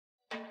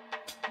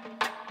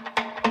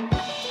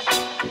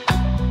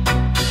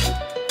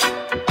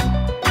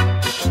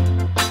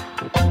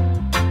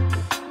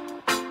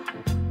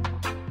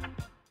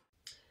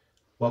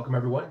Welcome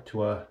everyone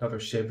to another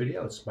shave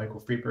video. It's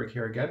Michael Friedberg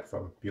here again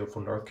from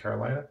beautiful North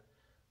Carolina.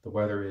 The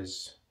weather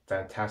is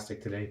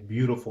fantastic today.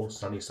 Beautiful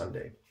sunny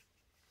Sunday.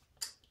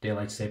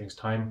 Daylight savings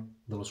time,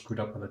 a little screwed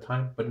up on the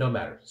time, but no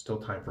matter, still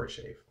time for a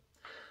shave.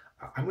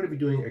 I'm going to be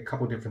doing a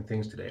couple different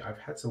things today. I've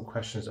had some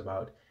questions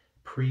about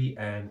pre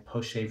and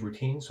post shave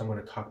routines, so I'm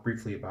going to talk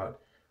briefly about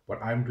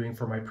what I'm doing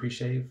for my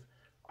pre-shave.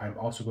 I'm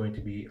also going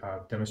to be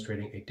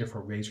demonstrating a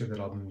different razor that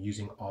I'll be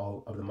using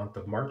all of the month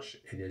of March.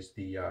 It is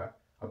the a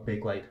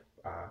Bakelite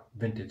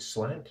Vintage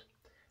Slant.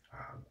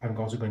 I'm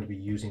also going to be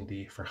using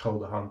the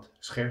Voskhod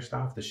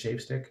scheerstaaf, the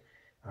shave stick,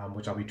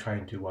 which I'll be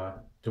trying to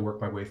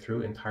work my way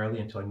through entirely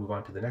until I move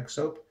on to the next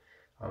soap.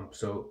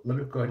 So let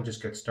me go ahead and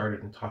just get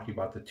started and talk to you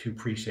about the two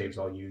pre-shaves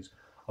I'll use.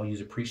 I'll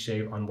use a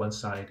pre-shave on one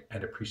side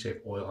and a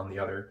pre-shave oil on the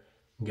other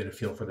and get a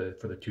feel for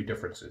the two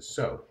differences.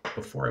 So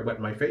before I wet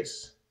my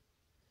face,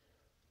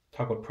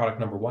 talk about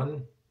product number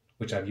one,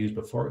 which I've used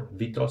before,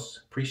 Vitos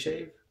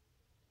pre-shave.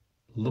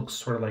 Looks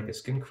sort of like a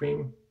skin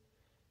cream.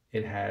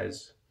 It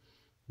has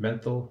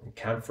menthol and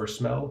camphor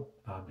smell.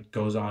 It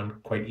goes on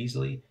quite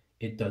easily.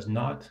 It does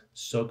not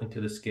soak into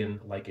the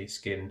skin like a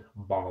skin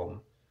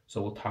balm.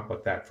 So we'll talk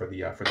about that for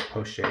the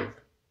post-shave.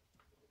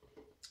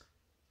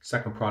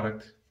 Second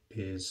product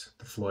is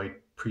the Floid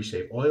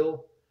pre-shave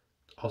oil,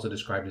 also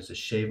described as a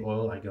shave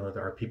oil. I know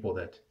there are people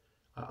that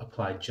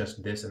apply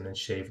just this and then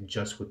shave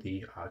just with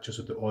the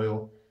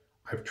oil.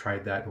 I've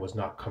tried that and was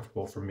not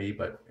comfortable for me,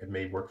 but it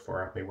may work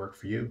for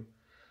you.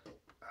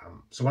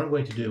 So what I'm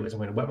going to do is I'm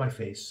going to wet my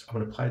face. I'm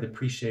going to apply the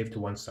pre-shave to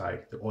one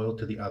side, the oil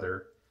to the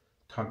other,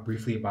 talk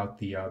briefly about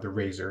the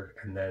razor,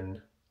 and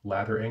then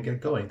lather and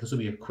get going. This will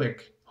be a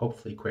quick,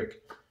 hopefully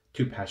quick,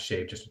 2-pass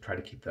shave just to try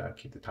to keep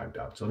the time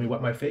down. So let me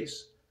wet my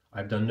face.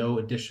 I've done no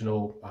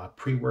additional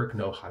pre-work,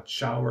 no hot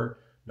shower,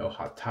 no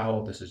hot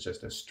towel. This is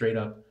just a straight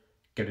up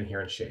get in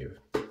here and shave.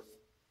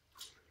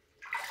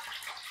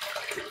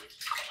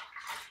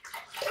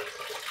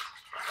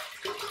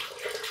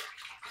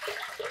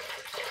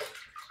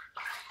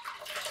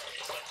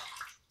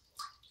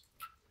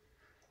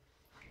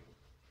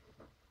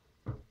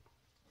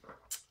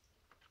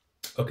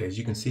 Okay, as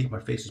you can see, my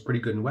face is pretty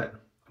good and wet.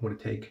 I'm going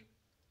to take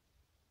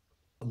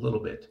a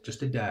little bit,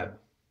 just a dab,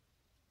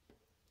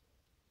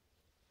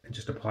 and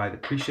just apply the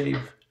pre-shave,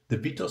 the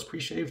Vitos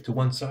pre-shave to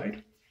one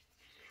side.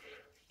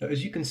 Now,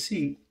 as you can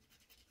see,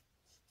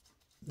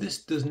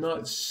 this does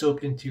not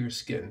soak into your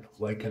skin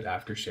like an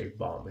aftershave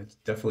balm. It's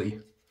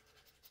definitely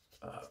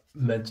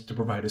meant to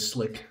provide a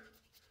slick,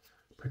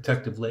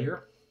 protective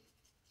layer.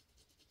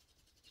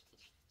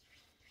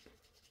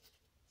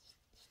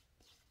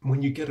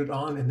 When you get it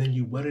on and then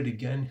you wet it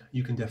again,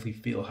 you can definitely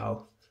feel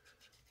how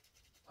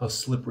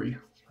slippery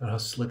and how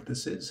slick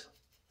this is.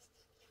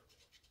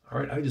 All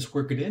right, I just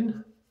work it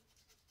in.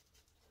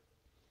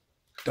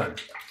 Done.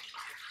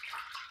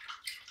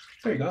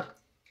 There you go.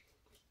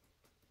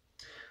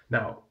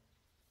 Now,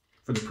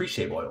 for the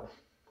pre-shave oil,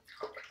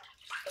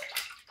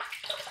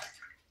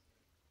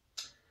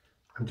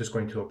 I'm just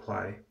going to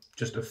apply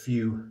just a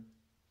few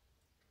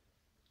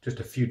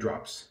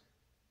drops.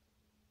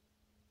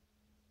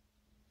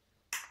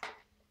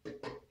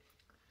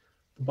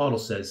 The bottle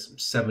says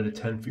 7 to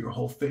 10 for your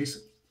whole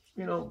face.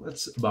 You know,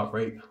 that's about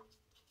right.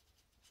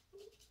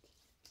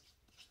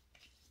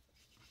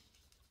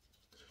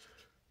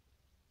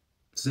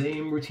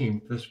 Same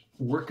routine, just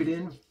work it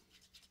in.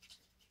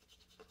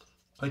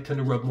 I tend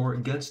to rub more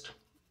against,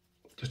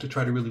 just to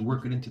try to really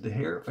work it into the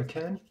hair if I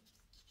can.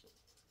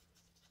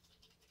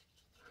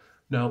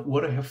 Now,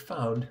 what I have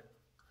found,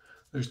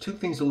 there's two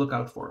things to look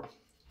out for.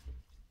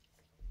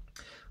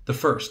 The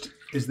first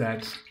is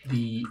that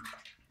the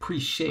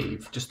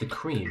pre-shave, just the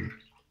cream,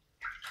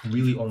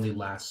 really only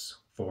lasts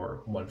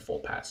for one full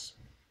pass,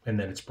 and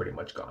then it's pretty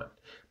much gone.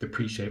 The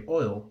pre-shave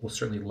oil will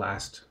certainly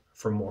last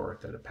for more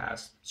than a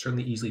pass.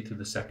 Certainly easily through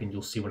the second.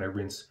 You'll see when I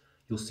rinse,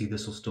 you'll see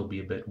this will still be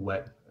a bit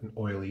wet and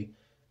oily.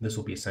 This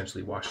will be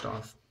essentially washed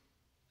off.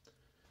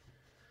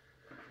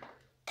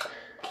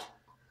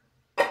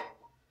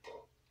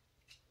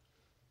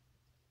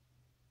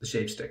 The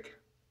shave stick.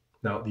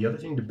 Now, the other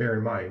thing to bear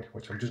in mind,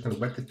 which I'm just going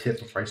to wet the tip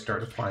before I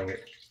start applying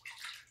it.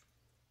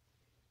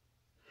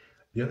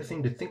 The other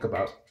thing to think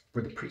about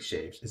for the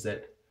pre-shaves is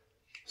that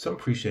some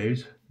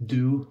pre-shaves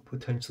do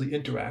potentially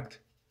interact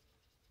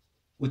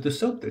with the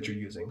soap that you're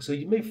using. So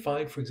you may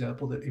find, for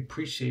example, that a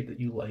pre-shave that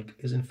you like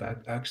is in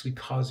fact actually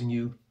causing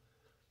you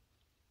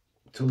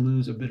to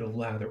lose a bit of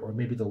lather, or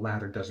maybe the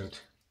lather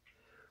doesn't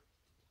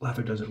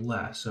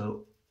last.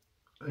 So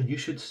you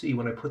should see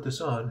when I put this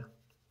on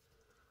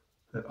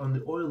that on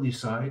the oily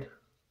side,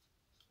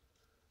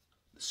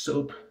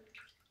 soap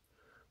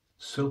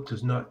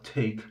does not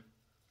take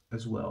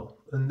as well,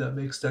 and that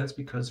makes sense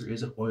because there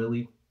is an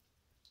oily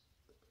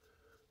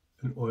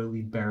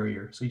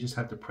barrier. So you just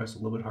have to press a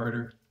little bit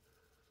harder.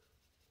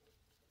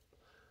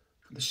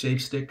 For the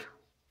shave stick,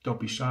 don't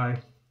be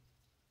shy.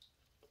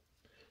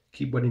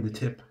 Keep wetting the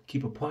tip,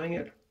 keep applying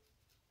it.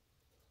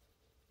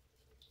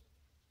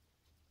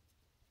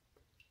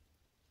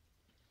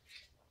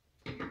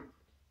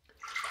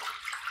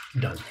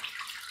 Done.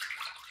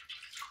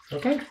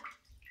 Okay,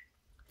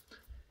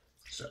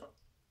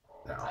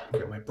 Now, I'll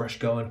get my brush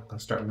going. I'll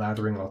start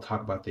lathering. I'll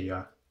talk about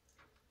the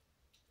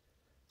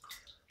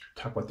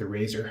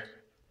razor.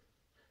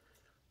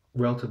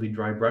 Relatively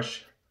dry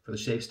brush for the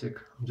shave stick.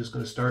 I'm just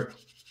going to start.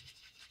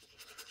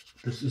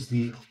 This is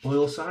the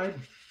oil side.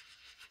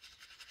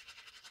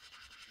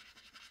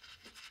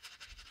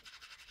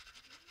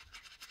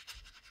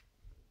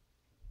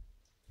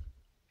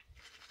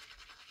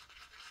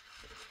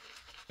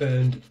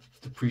 And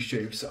the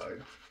pre-shave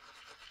side.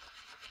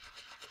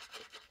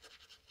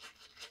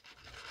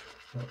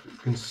 You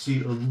can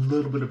see a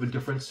little bit of a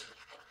difference.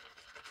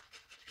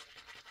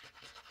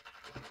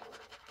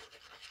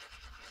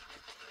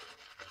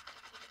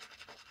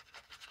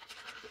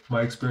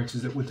 My experience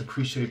is that with the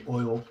pre-shave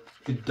oil,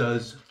 it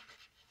does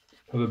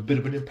have a bit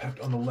of an impact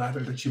on the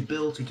lather that you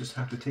build, so you just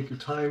have to take your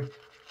time.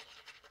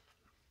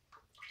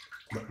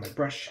 Wet my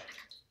brush.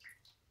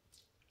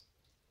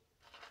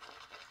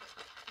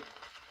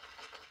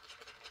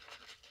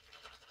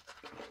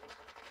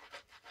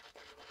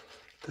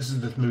 This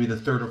is maybe the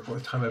third or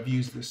fourth time I've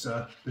used this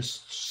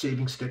this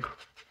shaving stick.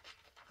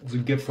 It's a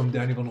gift from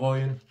Daniel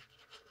Loyan.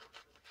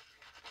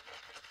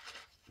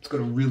 It's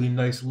got a really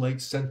nice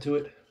light scent to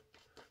it.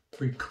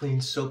 Very clean,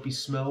 soapy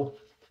smell.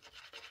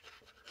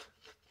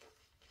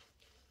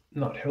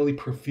 Not heavily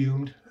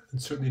perfumed,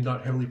 and certainly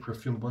not heavily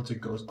perfumed once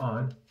it goes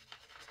on.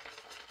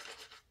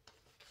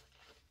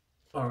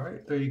 All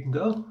right, there you can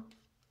go.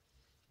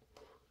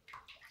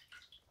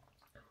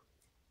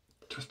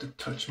 Just a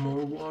touch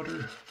more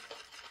water.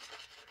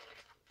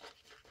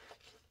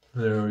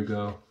 There we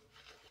go.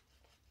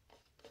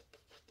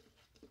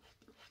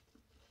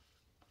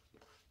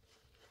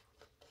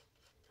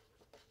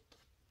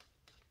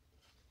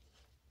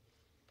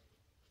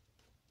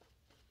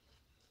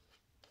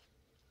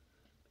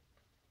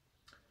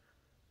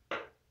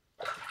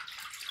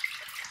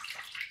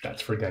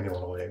 That's for Daniel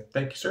Loyan.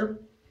 Thank you, sir.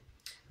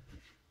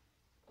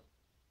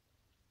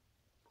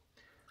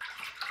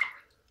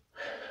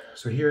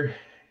 So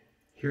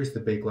here's the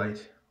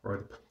Bakelite,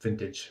 or the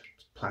vintage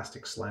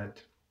plastic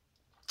slant.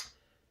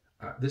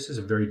 This is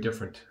a very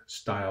different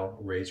style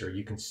razor.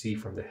 You can see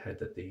from the head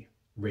that the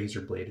razor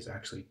blade is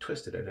actually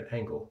twisted at an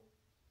angle.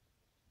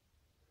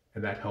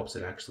 And that helps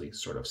it actually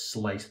sort of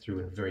slice through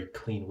in a very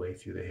clean way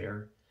through the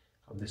hair.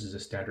 This is a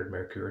standard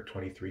Mercure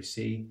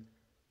 23C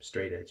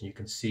straight edge. And you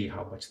can see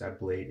how much that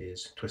blade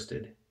is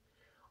twisted.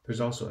 There's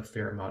also a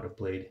fair amount of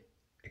blade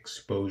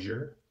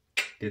exposure.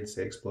 Didn't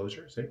say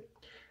exposure, see?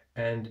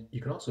 And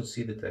you can also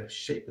see that the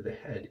shape of the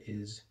head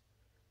is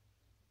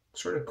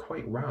sort of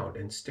quite round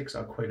and sticks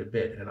out quite a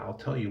bit. And I'll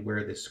tell you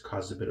where this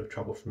causes a bit of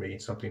trouble for me.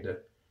 It's something to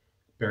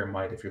bear in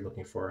mind if you're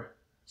looking for a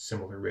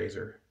similar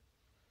razor.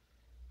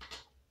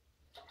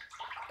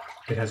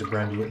 It has a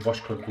brand new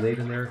Voskhod blade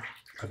in there.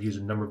 I've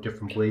used a number of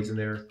different blades in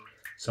there.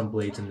 Some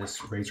blades in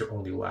this razor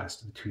only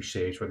last 2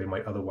 shaves, where they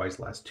might otherwise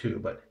last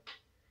 2,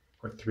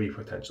 or 3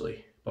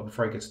 potentially. But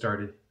before I get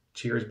started,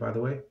 cheers, by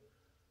the way.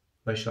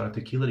 Nice shot of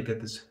tequila to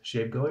get this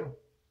shave going.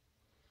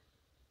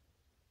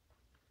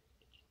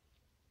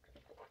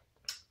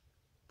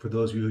 For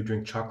those of you who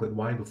drink chocolate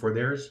wine before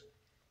theirs,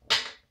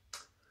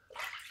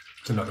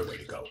 it's another way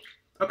to go.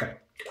 Okay.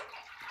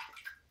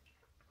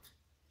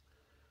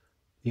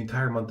 The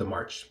entire month of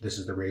March, this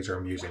is the razor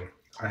I'm using.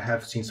 I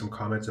have seen some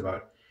comments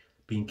about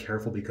being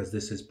careful because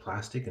this is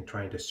plastic and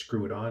trying to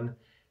screw it on.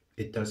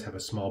 It does have a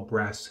small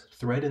brass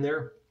thread in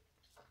there,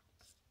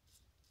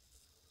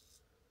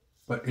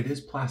 but it is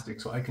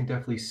plastic, so I can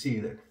definitely see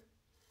that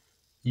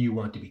you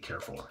want to be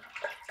careful.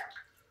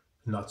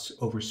 Not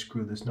over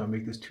screw this, not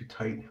make this too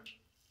tight.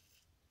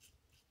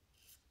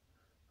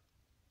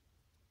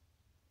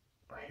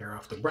 Hair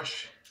off the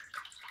brush.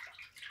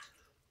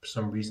 For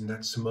some reason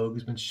that smoke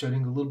has been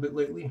shedding a little bit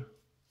lately.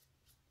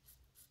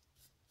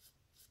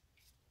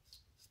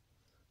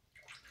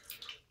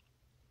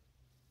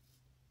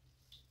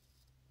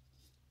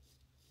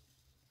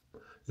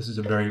 This is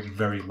a very,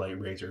 very light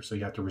razor, so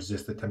you have to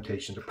resist the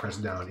temptation to press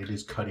down. It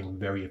is cutting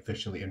very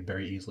efficiently and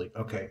very easily.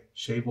 Okay,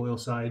 shave oil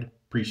side,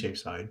 pre-shave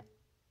side.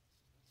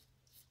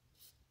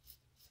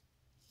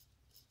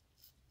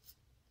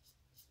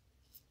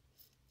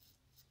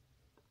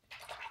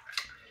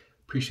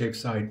 Pre-shave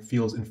side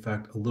feels, in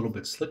fact, a little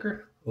bit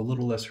slicker, a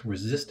little less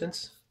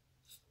resistance.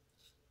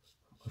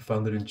 I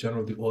found that in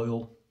general the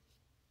oil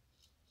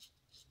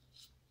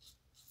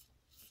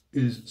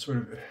is sort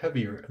of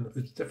heavier, and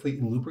it's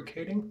definitely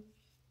lubricating,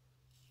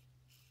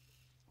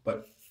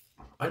 but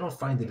I don't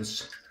find it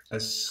as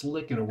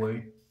slick in a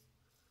way.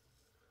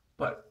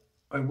 But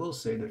I will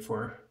say that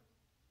for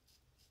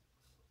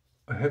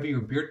a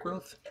heavier beard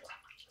growth,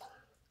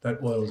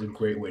 that oil is a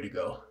great way to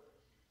go.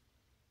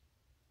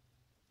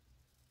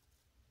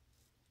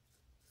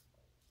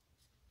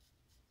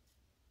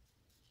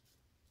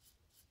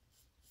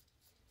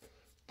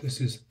 This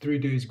is 3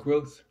 days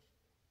growth.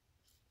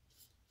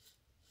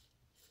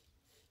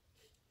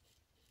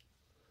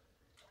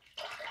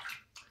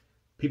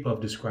 People have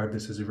described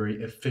this as a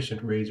very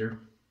efficient razor.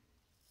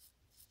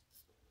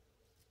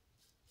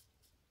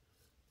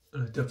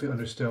 And I definitely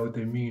understand what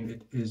they mean.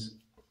 It is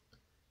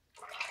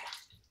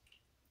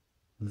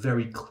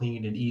very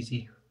clean and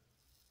easy.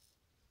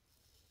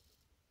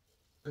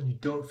 And you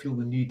don't feel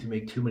the need to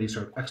make too many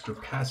sort of extra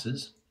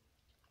passes,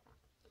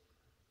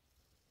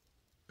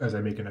 as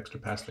I make an extra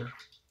pass there.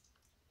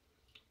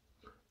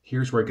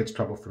 Here's where it gets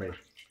trouble for me.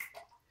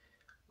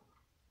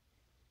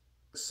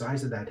 The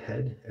size of that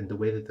head and the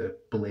way that the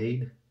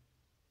blade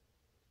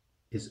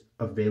is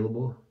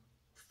available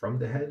from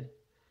the head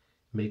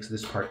makes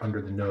this part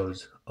under the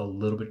nose a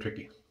little bit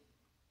tricky.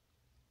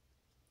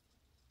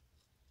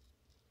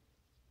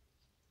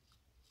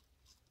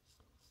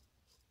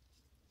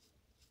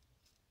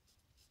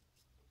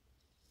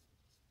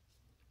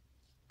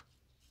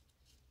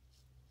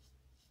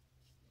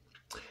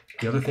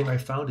 The other thing I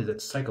found is that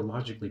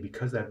psychologically,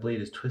 because that blade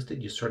is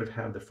twisted, you sort of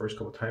have the first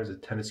couple times a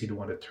tendency to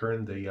want to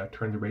turn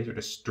the razor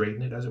to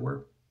straighten it, as it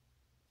were.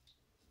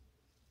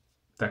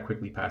 That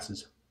quickly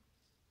passes.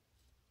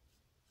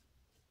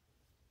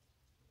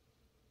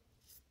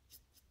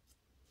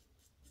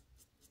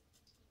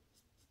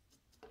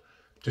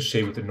 Just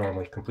shave with it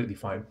normally, completely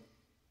fine.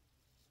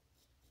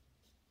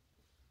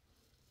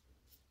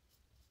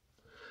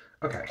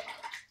 Okay.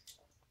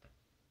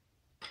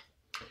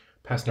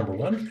 Pass number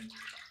one.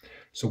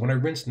 So when I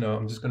rinse now,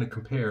 I'm just going to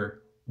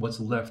compare what's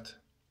left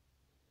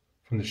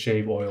from the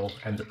shave oil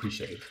and the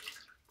pre-shave.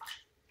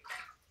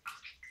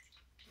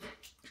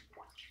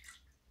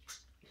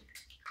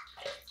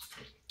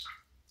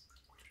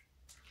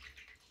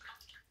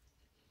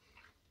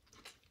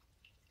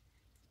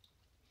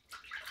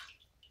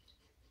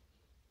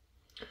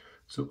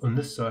 So on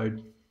this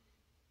side,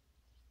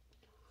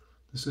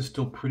 this is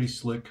still pretty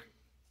slick.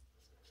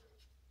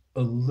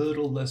 A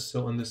little less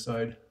so on this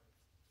side.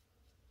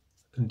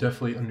 And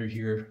definitely under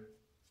here,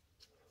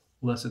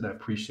 less of that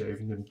pre-shave.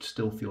 You can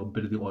still feel a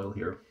bit of the oil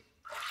here.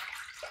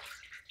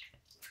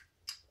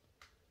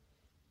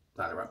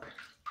 Lather up.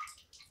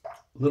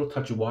 A little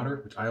touch of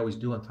water, which I always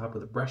do on top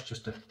of the brush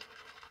just to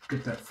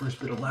get that first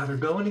bit of lather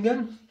going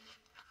again.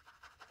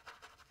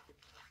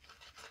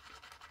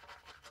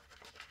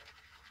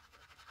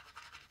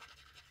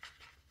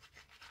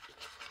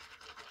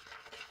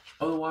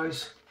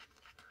 Otherwise,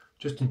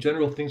 just in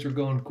general, things are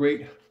going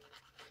great.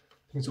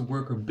 Things at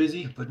work are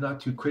busy, but not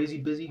too crazy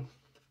busy.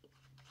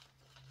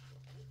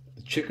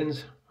 The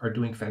chickens are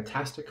doing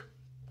fantastic.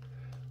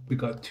 We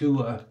got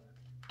two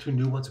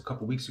new ones a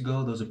couple weeks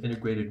ago. Those have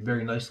integrated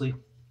very nicely.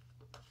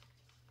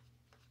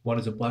 One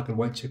is a black and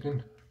white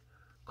chicken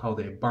called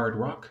a barred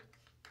rock.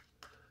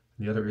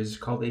 And the other is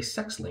called a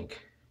sex link,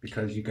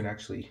 because you can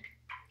actually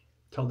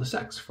tell the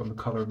sex from the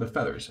color of the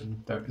feathers.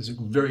 And that is a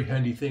very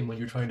handy thing when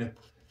you're trying to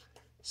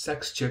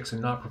sex chicks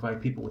and not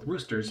provide people with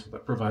roosters,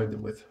 but provide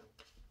them with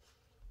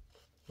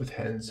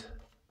hens.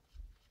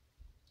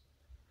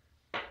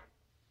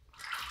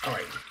 All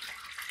right,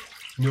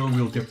 no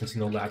real difference in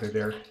the lather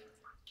there.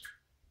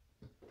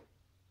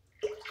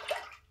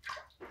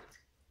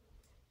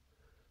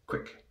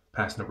 Quick,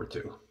 pass number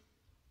two.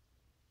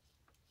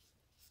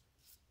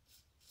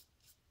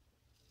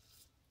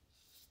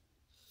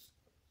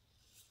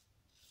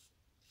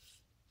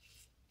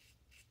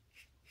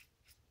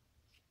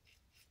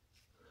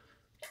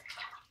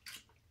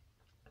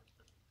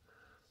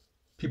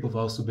 People have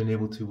also been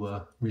able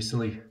to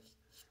recently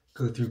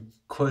go through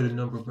quite a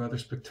number of rather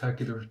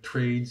spectacular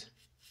trades.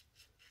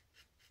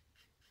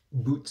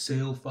 Boot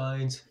sale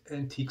finds,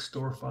 antique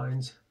store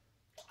finds.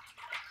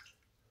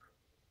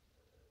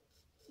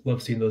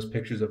 Love seeing those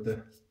pictures of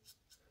the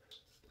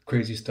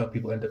crazy stuff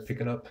people end up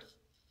picking up.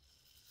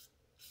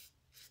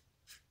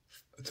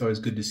 It's always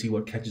good to see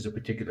what catches a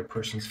particular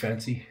person's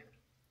fancy.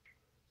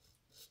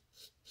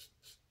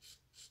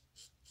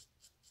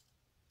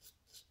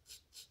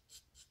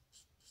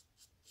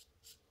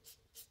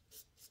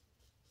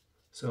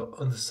 So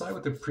on the side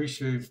with the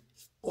pre-shave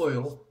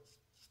oil,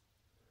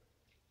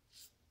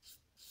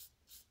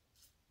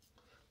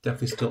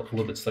 definitely still a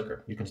little bit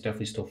slicker. You can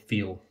definitely still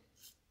feel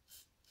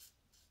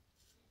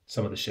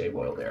some of the shave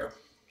oil there.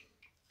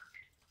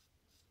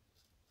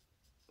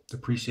 The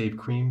pre-shave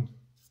cream,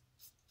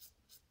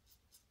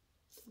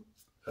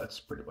 that's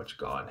pretty much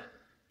gone.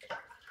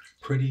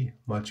 Pretty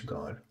much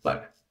gone.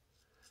 But,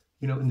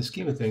 you know, in the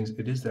scheme of things,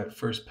 it is that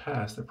first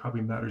pass that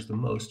probably matters the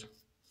most.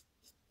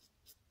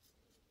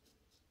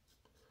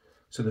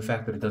 So the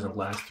fact that it doesn't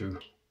last through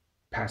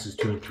passes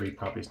 2 and 3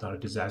 probably is not a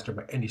disaster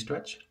by any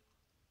stretch.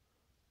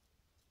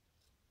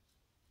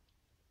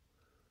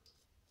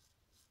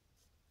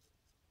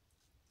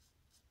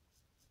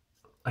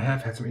 I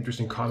have had some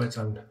interesting comments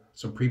on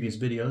some previous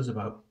videos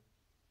about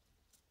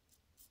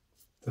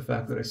the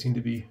fact that I seem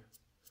to be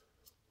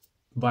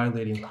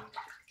violating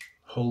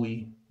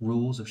holy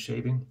rules of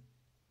shaving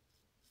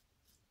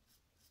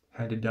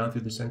handed down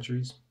through the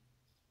centuries.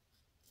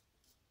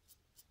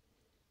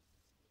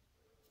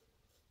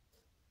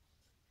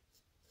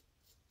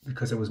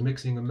 Because I was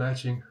mixing and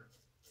matching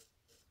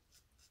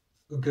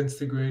against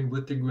the grain,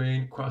 with the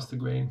grain, across the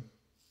grain.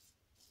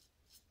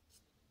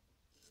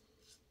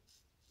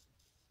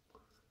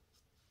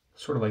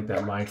 Sort of like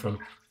that line from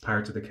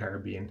Pirates of the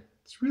Caribbean.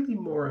 It's really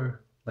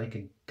more like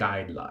a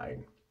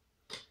guideline.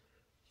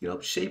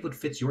 shave what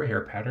fits your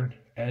hair pattern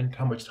and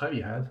how much time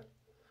you have,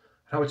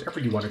 how much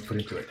effort you want to put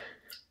into it.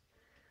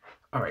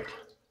 All right.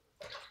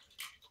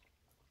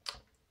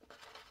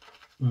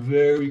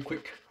 Very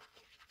quick,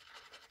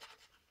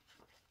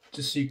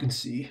 just so you can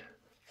see.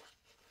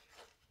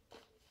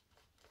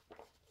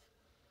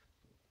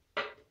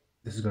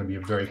 This is going to be a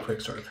very quick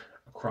sort of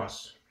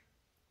across.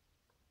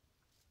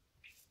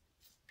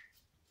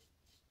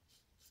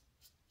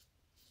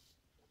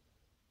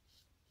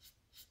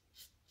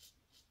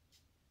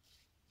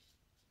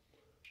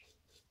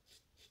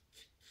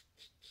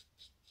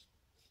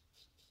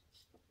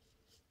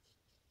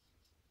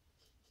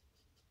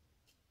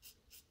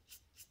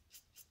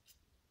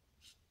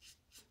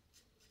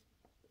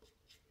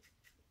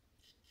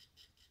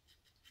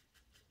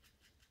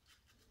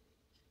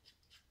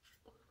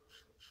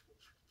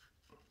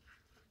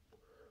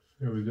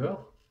 There we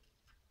go.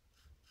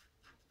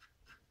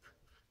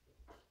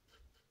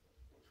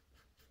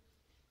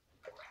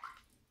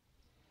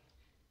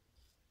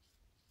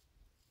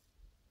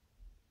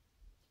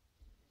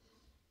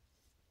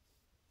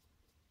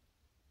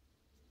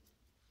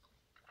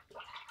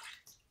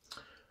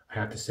 I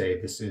have to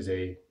say, this is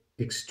a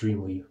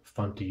extremely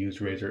fun to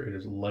use razor. It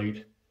is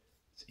light,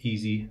 it's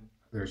easy,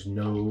 there's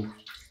no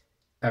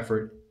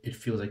effort. It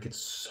feels like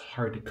it's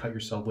hard to cut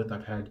yourself with.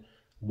 I've had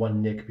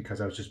one nick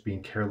because I was just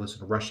being careless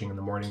and rushing in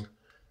the morning.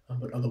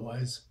 But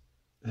otherwise,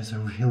 it's a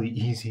really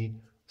easy,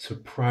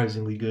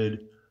 surprisingly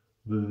good,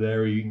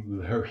 very,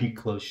 very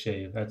close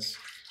shave. That's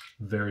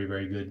very,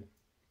 very good.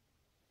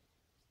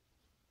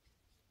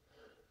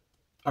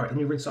 All right, let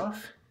me rinse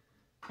off.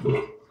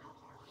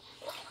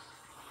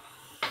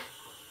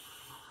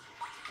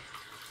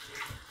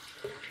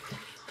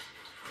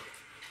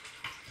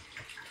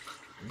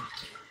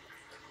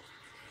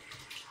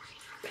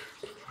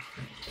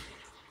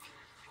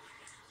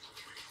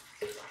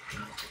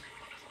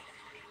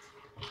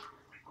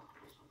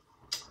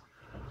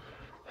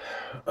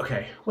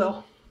 Okay,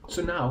 well,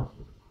 so now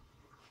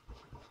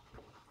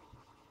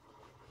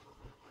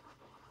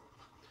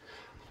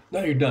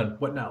you're done.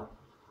 What now?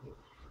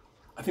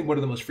 I think one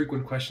of the most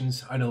frequent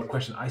questions, I know a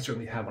question I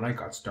certainly had when I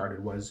got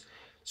started was,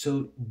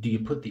 so do you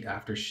put the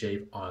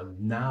aftershave on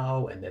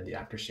now and then the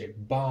aftershave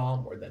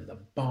balm, or then the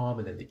balm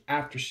and then the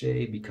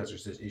aftershave, because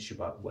there's this issue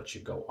about what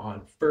should go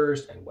on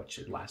first and what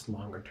should last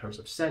longer in terms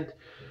of scent?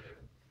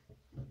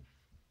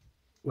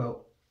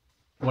 Well,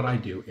 what I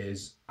do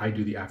is I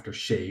do the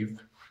aftershave,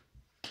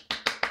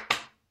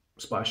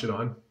 splash it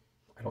on.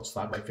 I don't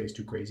slap my face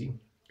too crazy.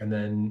 And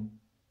then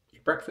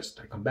eat breakfast,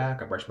 I come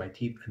back, I brush my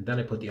teeth, and then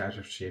I put the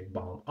aftershave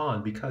balm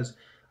on, because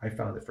I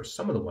found that for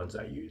some of the ones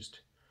I used,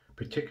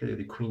 particularly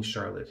the Queen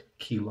Charlotte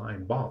Key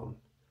Lime Balm,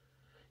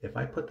 if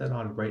I put that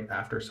on right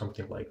after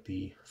something like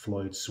the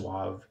Floid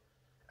Suave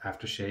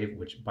aftershave,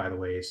 which by the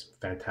way is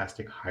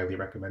fantastic, highly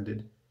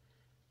recommended,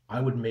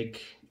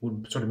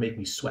 would sort of make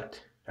me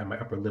sweat and my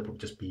upper lip would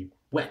just be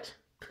wet.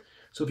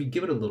 So if you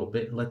give it a little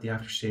bit and let the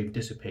aftershave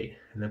dissipate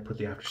and then put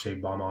the aftershave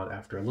balm on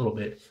after a little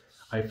bit,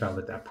 I found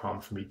that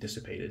problem for me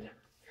dissipated.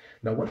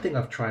 Now, one thing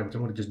I've tried, which I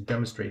want to just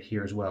demonstrate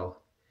here as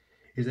well,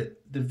 is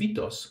that the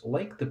Vitos,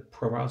 like the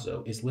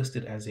Corralejo, is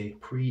listed as a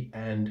pre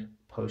and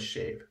post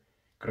shave.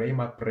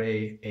 Crema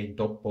pre e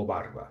dopo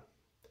barba.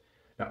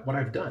 Now, what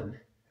I've done,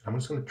 I'm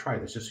just going to try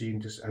this just so you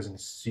can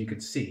so you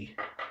can see.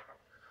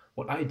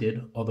 What I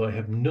did, although I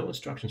have no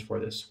instructions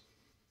for this,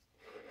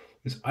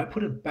 is I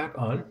put it back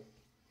on.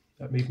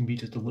 That may even be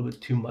just a little bit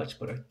too much,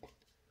 but I'm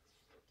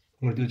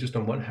going to do it just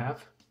on one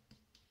half.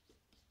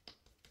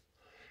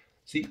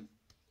 See,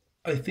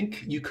 I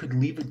think you could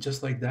leave it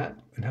just like that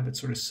and have it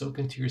sort of soak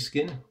into your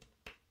skin.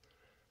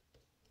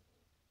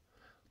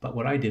 But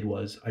what I did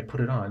was I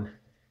put it on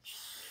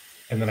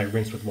and then I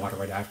rinsed with water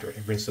right after it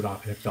and rinsed it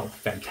off, and it felt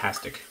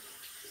fantastic.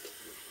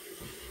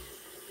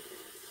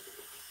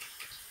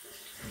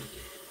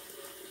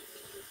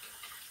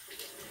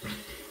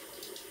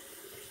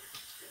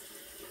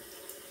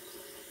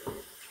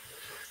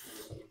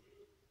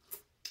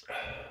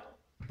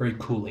 Very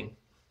cooling,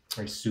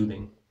 very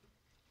soothing.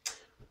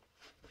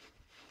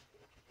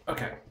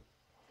 Okay.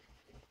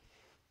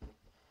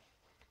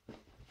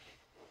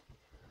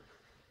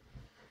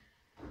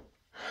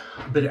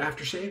 A bit of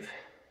aftershave.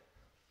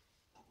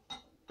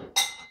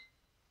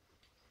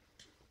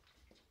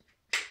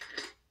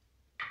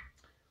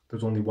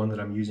 There's only one that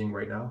I'm using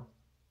right now.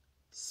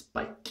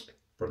 Speick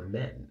for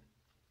men.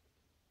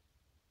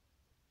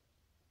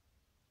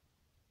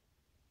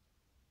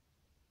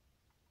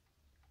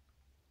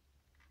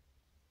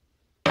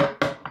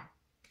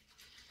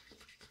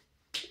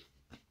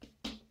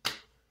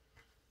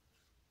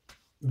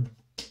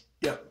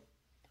 Yep,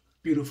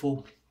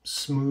 beautiful,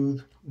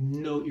 smooth,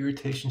 no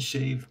irritation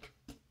shave.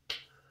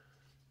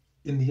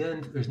 In the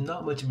end, there's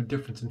not much of a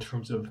difference in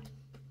terms of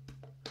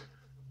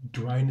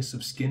dryness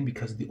of skin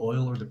because of the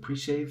oil or the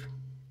pre-shave.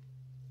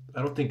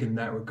 I don't think in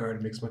that regard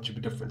it makes much of a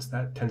difference.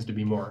 That tends to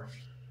be more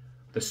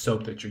the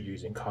soap that you're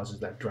using causes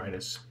that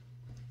dryness.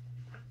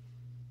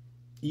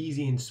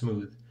 Easy and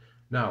smooth.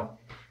 Now,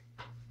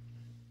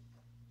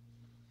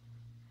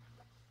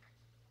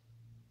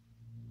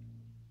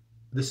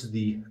 This is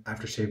the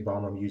aftershave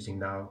balm I'm using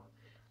now.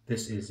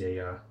 This is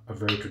a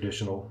very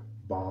traditional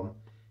balm.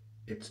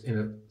 It's in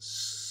a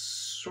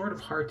sort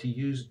of hard to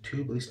use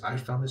tube. At least I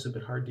found this a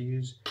bit hard to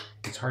use.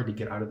 It's hard to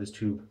get out of this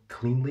tube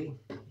cleanly.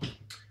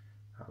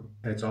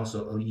 And it's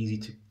also easy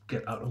to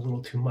get out a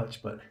little too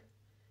much, but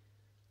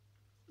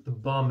the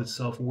balm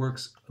itself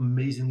works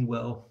amazingly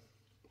well.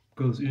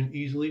 Goes in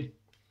easily.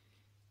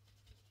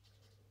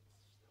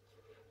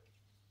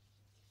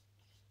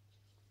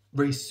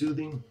 Very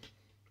soothing,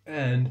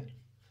 and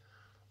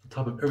on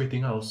top of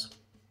everything else,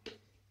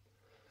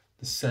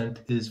 the scent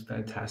is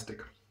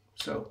fantastic.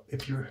 So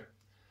if you're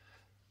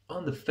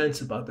on the fence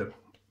about the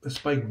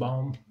Speick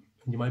balm,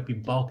 and you might be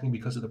balking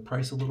because of the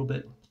price a little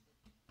bit,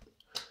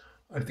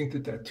 I think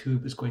that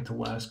tube is going to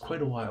last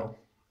quite a while,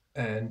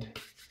 and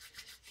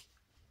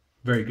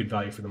very good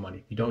value for the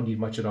money. You don't need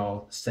much at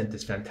all. The scent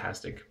is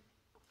fantastic.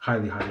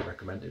 Highly, highly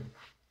recommended.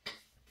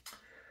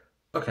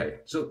 Okay,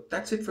 so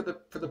that's it for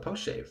the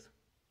post shave.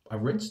 I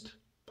rinsed.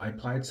 I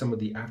applied some of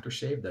the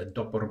aftershave, the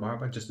dopo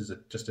barba, just as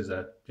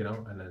a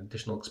an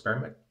additional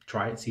experiment.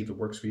 Try it, see if it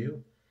works for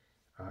you.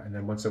 And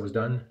then once I was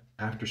done,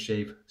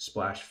 aftershave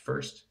splash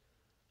first,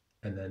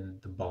 and then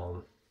the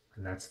balm,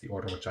 and that's the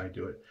order in which I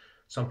do it.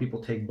 Some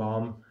people take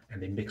balm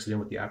and they mix it in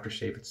with the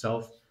aftershave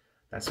itself.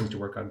 That seems to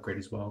work out great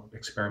as well.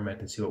 Experiment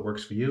and see what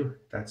works for you.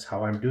 That's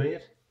how I'm doing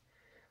it.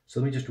 So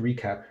let me just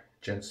recap,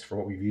 gents, for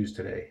what we've used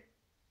today.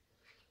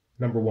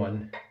 Number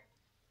one,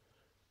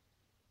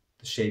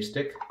 the shave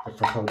stick, the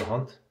Voskhod de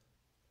hand,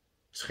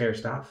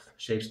 scheerstaaf,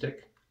 shave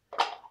stick.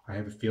 I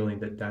have a feeling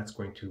that that's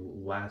going to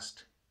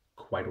last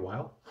quite a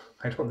while.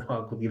 I don't know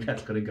how quickly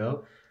that's going to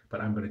go, but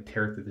I'm going to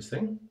tear through this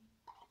thing.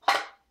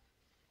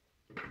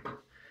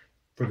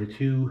 For the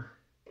two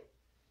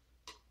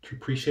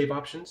pre-shave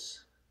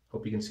options,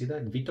 hope you can see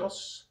that,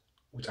 Vitos,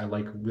 which I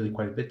like really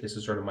quite a bit. This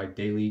is sort of my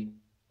daily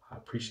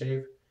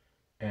pre-shave,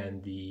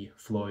 and the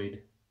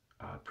Floid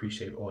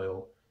pre-shave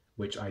oil,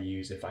 which I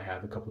use if I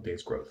have a couple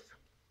days growth.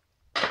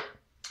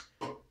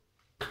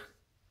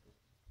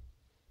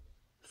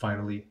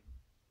 Finally,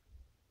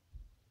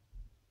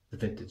 the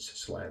Vintage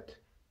Slant.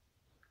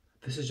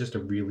 This is just a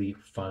really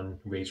fun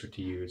razor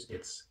to use.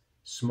 It's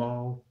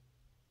small,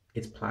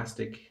 it's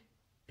plastic,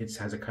 it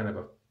has a kind of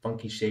a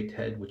funky shaped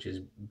head, which is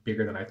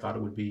bigger than I thought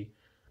it would be,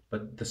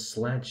 but the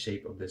slant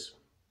shape of this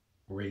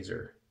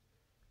razor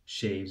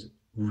shaves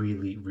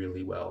really,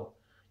 really well.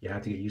 You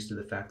have to get used to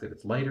the fact that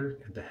it's lighter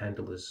and the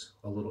handle is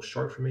a little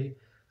short for me.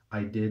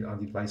 I did, on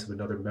the advice of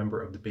another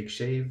member of the Big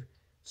Shave,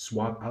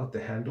 swap out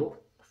the handle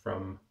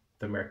from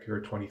the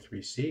Mercure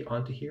 23C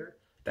onto here.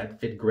 That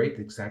fit great,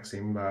 the exact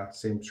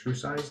same screw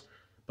size,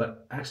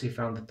 but I actually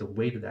found that the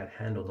weight of that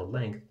handle, the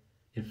length,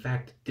 in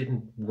fact,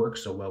 didn't work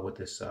so well with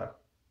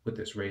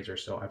this razor.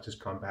 So I've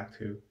just gone back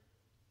to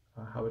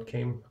how it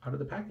came out of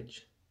the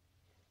package.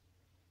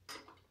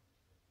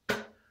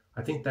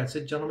 I think that's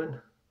it, gentlemen.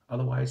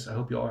 Otherwise, I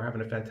hope you all are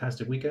having a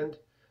fantastic weekend.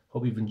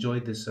 Hope you've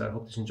enjoyed this.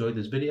 Hope you enjoyed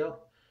this video.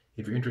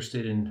 If you're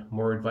interested in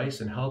more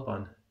advice and help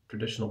on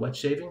traditional wet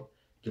shaving,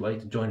 if you'd like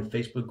to join a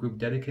Facebook group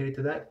dedicated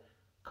to that,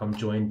 come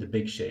join the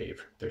Big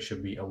Shave. There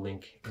should be a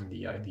link in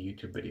the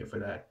YouTube video for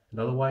that. And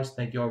otherwise,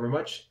 thank you all very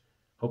much.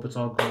 Hope it's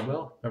all going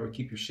well. Remember,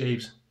 keep your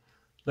shaves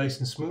nice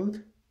and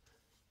smooth.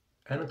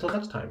 And until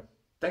next time,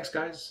 thanks,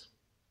 guys.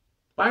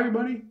 Bye,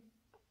 everybody.